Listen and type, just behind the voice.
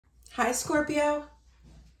Hi, Scorpio.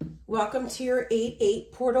 Welcome to your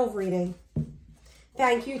 8/8 portal reading.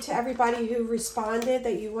 Thank you to everybody who responded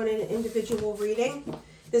that you wanted an individual reading.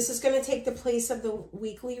 This is going to take the place of the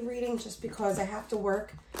weekly reading just because I have to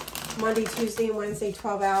work Monday, Tuesday, and Wednesday,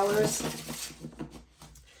 12 hours.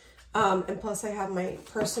 And plus I have my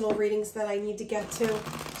personal readings that I need to get to.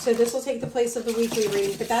 So this will take the place of the weekly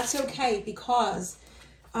reading, but that's okay because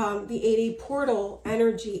the 8/8 portal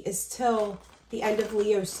energy is till the end of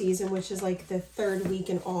Leo season, which is like the third week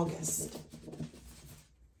in August.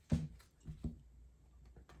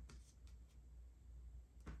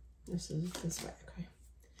 This is this way, okay.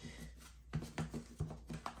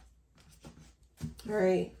 All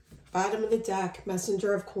right, bottom of the deck,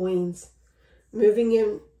 Messenger of Coins. Moving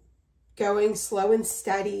in, going slow and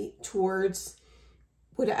steady towards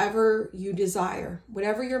whatever you desire.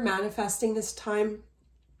 Whatever you're manifesting this time,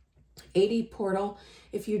 8/8 portal,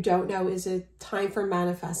 if you don't know, is a time for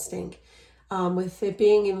manifesting. With it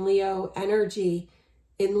being in Leo energy,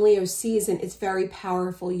 in Leo season, it's very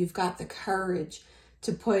powerful. You've got the courage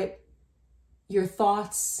to put your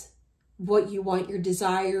thoughts, what you want, your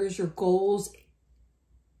desires, your goals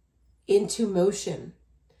into motion.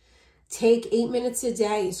 Take 8 minutes a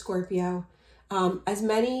day, Scorpio. As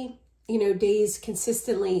many, days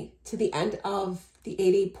consistently to the end of the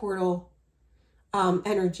 8/8 portal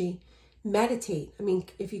energy. Meditate. I mean,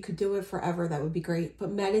 if you could do it forever, that would be great.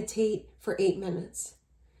 But meditate for 8 minutes.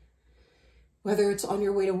 Whether it's on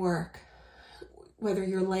your way to work, whether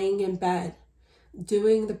you're laying in bed,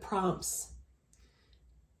 doing the prompts.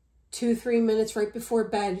 2-3 minutes right before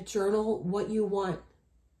bed, journal what you want.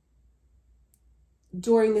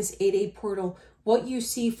 During this 8/8 portal, what you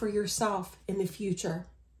see for yourself in the future.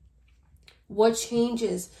 What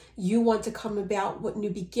changes you want to come about, what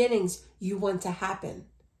new beginnings you want to happen.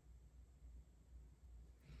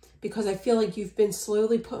 Because I feel like you've been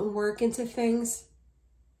slowly putting work into things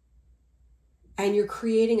and you're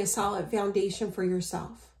creating a solid foundation for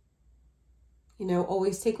yourself.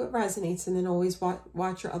 Always take what resonates and then always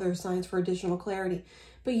watch your other signs for additional clarity.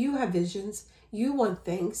 But you have visions. You want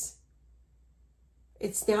things.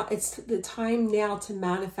 It's the time now to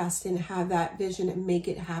manifest and have that vision and make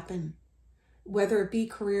it happen. Whether it be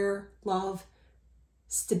career, love,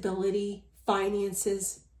 stability,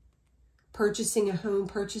 finances, purchasing a home,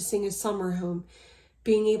 purchasing a summer home,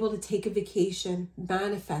 being able to take a vacation,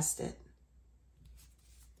 manifest it.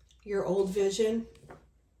 Your old vision,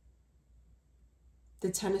 the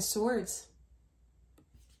 10 of Swords.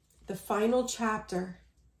 The final chapter,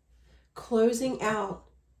 closing out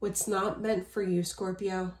what's not meant for you,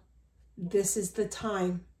 Scorpio. This is the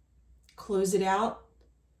time. Close it out.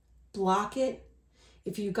 Block it.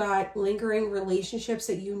 If you got lingering relationships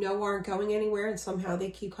that aren't going anywhere and somehow they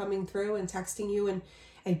keep coming through and texting you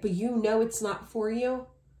but it's not for you,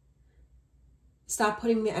 stop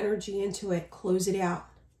putting the energy into it. Close it out.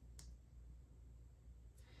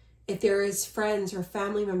 If there is friends or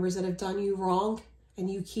family members that have done you wrong and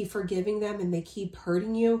you keep forgiving them and they keep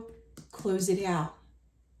hurting you, close it out.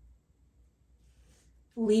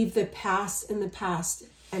 Leave the past in the past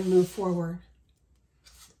and move forward.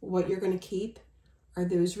 What you're going to keep are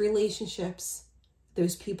those relationships,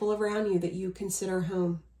 those people around you that you consider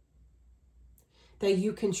home, that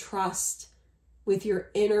you can trust with your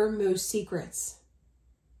innermost secrets,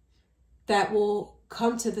 that will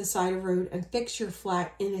come to the side of the road and fix your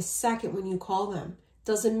flat in a second when you call them.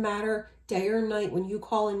 Doesn't matter day or night, when you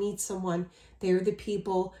call and need someone, they're the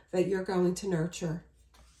people that you're going to nurture.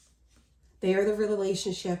 They are the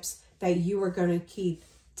relationships that you are going to keep.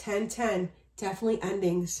 10-10, definitely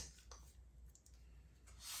endings.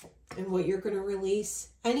 And what you're going to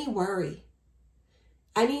release, any worry,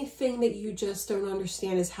 anything that you just don't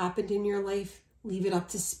understand has happened in your life, leave it up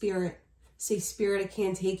to Spirit. Say, Spirit, I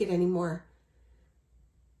can't take it anymore.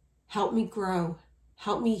 Help me grow.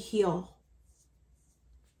 Help me heal.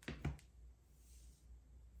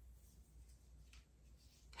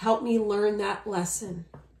 Help me learn that lesson.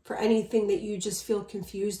 For anything that you just feel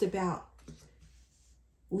confused about,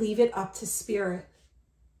 leave it up to Spirit.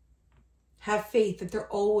 Have faith that they're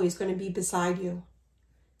always going to be beside you.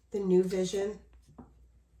 The new vision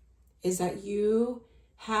is that you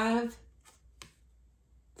have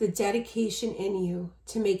the dedication in you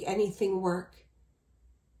to make anything work.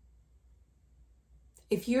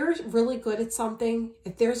 If you're really good at something,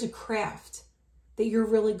 if there's a craft that you're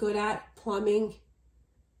really good at, plumbing,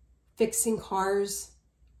 fixing cars,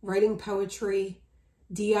 writing poetry,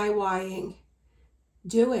 DIYing,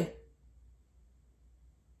 do it.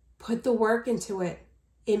 Put the work into it.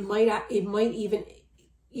 It might even,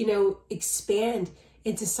 expand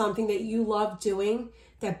into something that you love doing,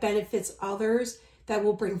 that benefits others, that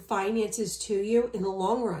will bring finances to you in the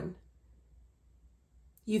long run.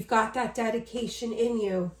 You've got that dedication in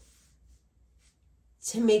you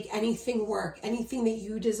to make anything work, anything that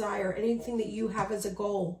you desire, anything that you have as a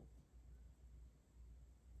goal.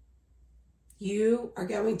 You are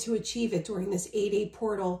going to achieve it during this 8-8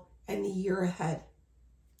 portal and the year ahead.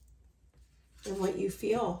 And what you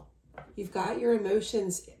feel, you've got your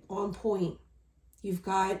emotions on point.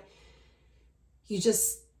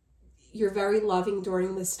 You're very loving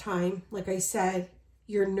during this time. Like I said,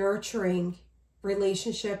 you're nurturing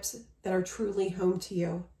relationships that are truly home to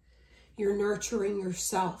you. You're nurturing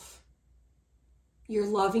yourself. You're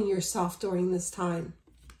loving yourself during this time.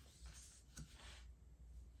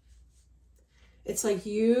 It's like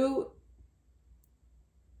you,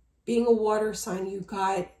 being a water sign,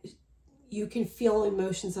 you can feel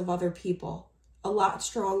emotions of other people a lot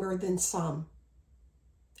stronger than some,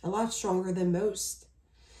 a lot stronger than most.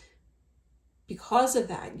 Because of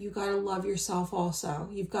that, you got to love yourself also.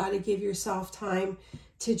 You've got to give yourself time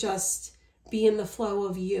to just be in the flow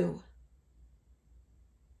of you.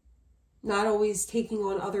 Not always taking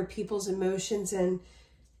on other people's emotions, and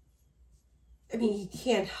I mean, you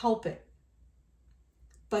can't help it.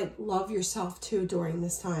 But love yourself too during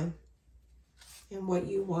this time. And what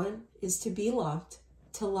you want is to be loved,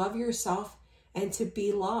 to love yourself and to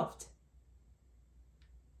be loved.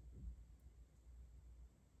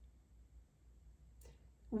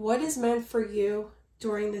 What is meant for you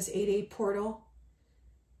during this 8-8 portal?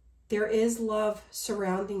 There is love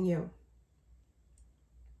surrounding you.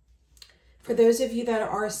 For those of you that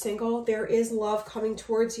are single, there is love coming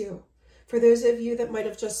towards you. For those of you that might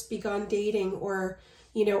have just begun dating, or,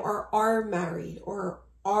 you know, are married or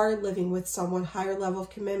are living with someone, higher level of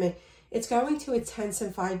commitment, it's going to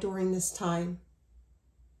intensify during this time.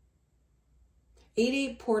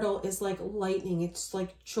 8-8 portal is like lightning. It's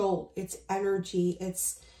like jolt. It's energy.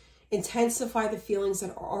 It's intensify the feelings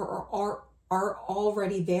that are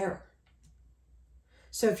already there.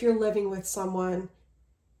 So if you're living with someone,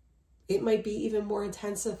 it might be even more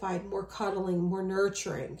intensified, more cuddling, more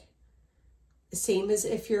nurturing. Same as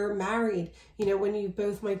if you're married, you know, when you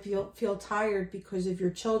both might feel tired because of your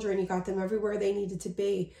children, you got them everywhere they needed to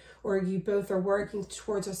be, or you both are working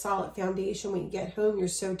towards a solid foundation. When you get home, you're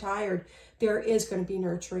so tired. There is going to be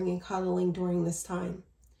nurturing and cuddling during this time.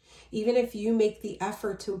 Even if you make the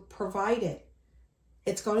effort to provide it,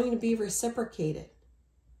 it's going to be reciprocated.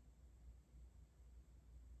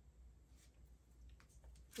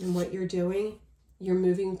 And what you're doing, you're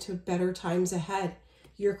moving to better times ahead.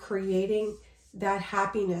 You're creating that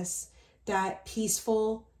happiness, that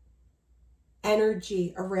peaceful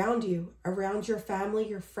energy around you, around your family,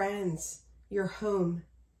 your friends, your home.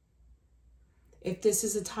 If this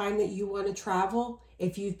is a time that you want to travel,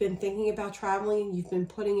 if you've been thinking about traveling and you've been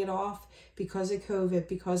putting it off because of COVID,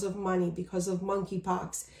 because of money, because of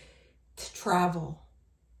monkeypox, travel.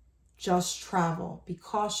 Just travel. Be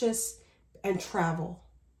cautious and travel.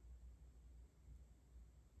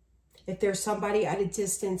 If there's somebody at a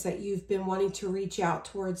distance that you've been wanting to reach out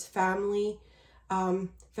towards, family at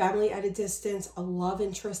a distance, a love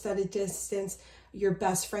interest at a distance, your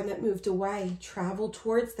best friend that moved away, travel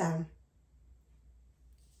towards them.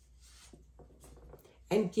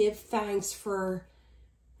 And give thanks for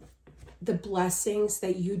the blessings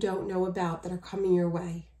that you don't know about that are coming your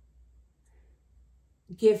way.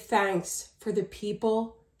 Give thanks for the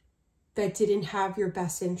people that didn't have your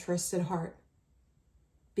best interests at heart,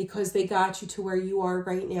 because they got you to where you are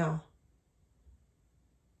right now.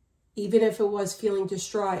 Even if it was feeling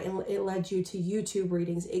distraught and it led you to YouTube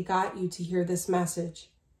readings, it got you to hear this message.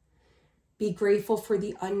 Be grateful for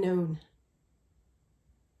the unknown.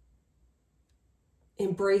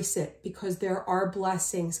 Embrace it, because there are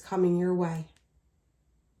blessings coming your way.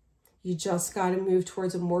 You just got to move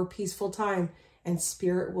towards a more peaceful time, and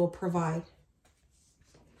Spirit will provide.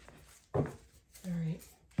 All right.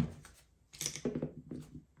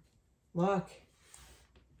 Look,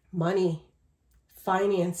 money,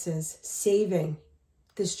 finances, saving.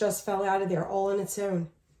 This just fell out of there all on its own.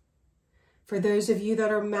 For those of you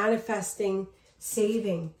that are manifesting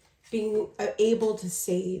saving, being able to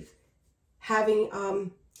save, having,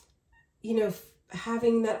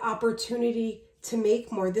 having that opportunity to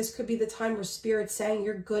make more. This could be the time where Spirit's saying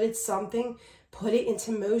you're good at something, put it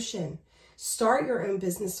into motion. Start your own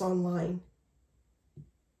business online.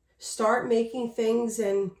 Start making things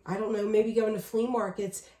and, I don't know, maybe going to flea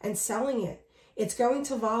markets and selling it. It's going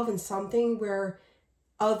to evolve in something where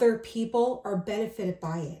other people are benefited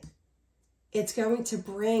by it. It's going to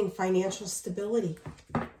bring financial stability.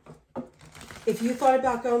 If you thought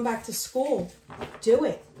about going back to school, do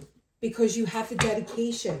it, because you have the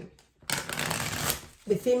dedication.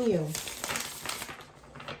 within you.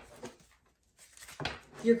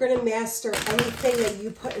 You're going to master anything that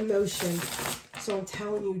you put in motion. So I'm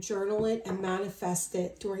telling you, journal it and manifest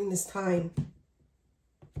it during this time.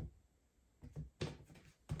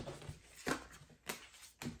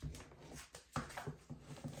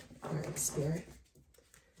 All right, Spirit.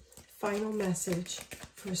 Final message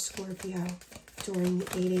for Scorpio during the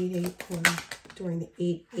 888 portal. During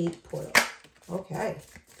the 8-8 portal. Okay.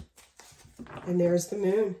 And there's the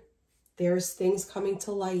moon. There's things coming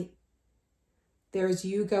to light. There's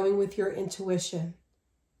you going with your intuition.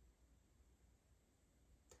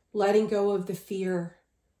 Letting go of the fear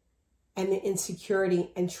and the insecurity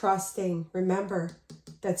and trusting. Remember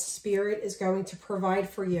that Spirit is going to provide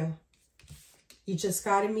for you. You just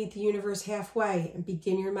got to meet the universe halfway and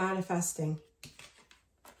begin your manifesting.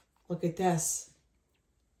 Look at this.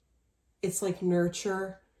 It's like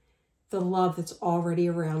nurture the love that's already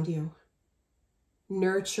around you.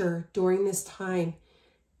 Nurture during this time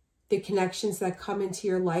the connections that come into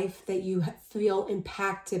your life that you feel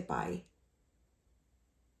impacted by.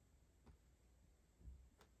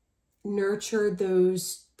 Nurture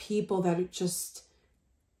those people that just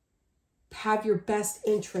have your best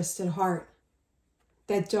interest at heart.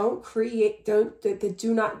 That that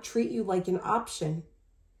do not treat you like an option.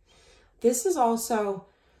 This is also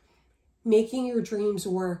making your dreams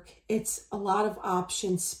work. It's a lot of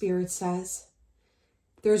options, Spirit says.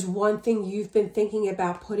 There's one thing you've been thinking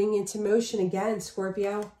about putting into motion again,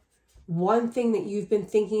 Scorpio. One thing that you've been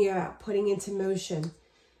thinking about putting into motion.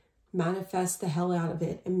 Manifest the hell out of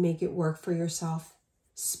it and make it work for yourself.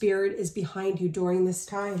 Spirit is behind you during this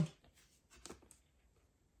time.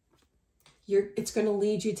 It's going to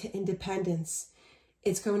lead you to independence.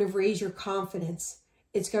 It's going to raise your confidence.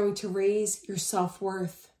 It's going to raise your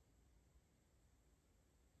self-worth.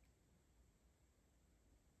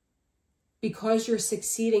 Because you're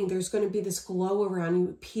succeeding, there's going to be this glow around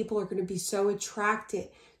you. People are going to be so attracted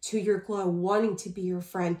to your glow, wanting to be your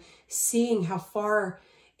friend, seeing how far,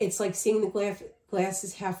 it's like seeing the glass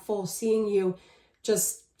is half full, seeing you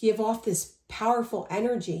just give off this powerful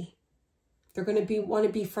energy. They're going to want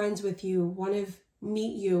to be friends with you, want to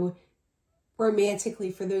meet you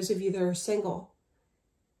romantically for those of you that are single.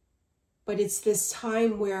 But it's this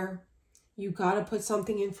time where you got to put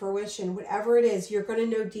something in fruition. Whatever it is, you're going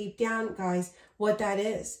to know deep down, guys, what that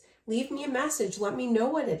is. Leave me a message. Let me know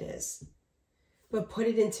what it is. But put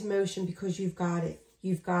it into motion because you've got it.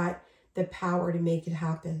 You've got the power to make it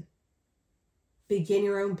happen. Begin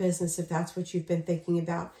your own business if that's what you've been thinking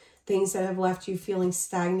about. Things that have left you feeling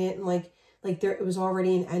stagnant and like it was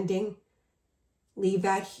already an ending. Leave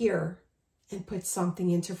that here and put something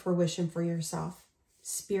into fruition for yourself.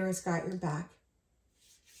 Spirit's got your back.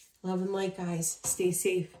 Love and light, guys. Stay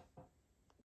safe.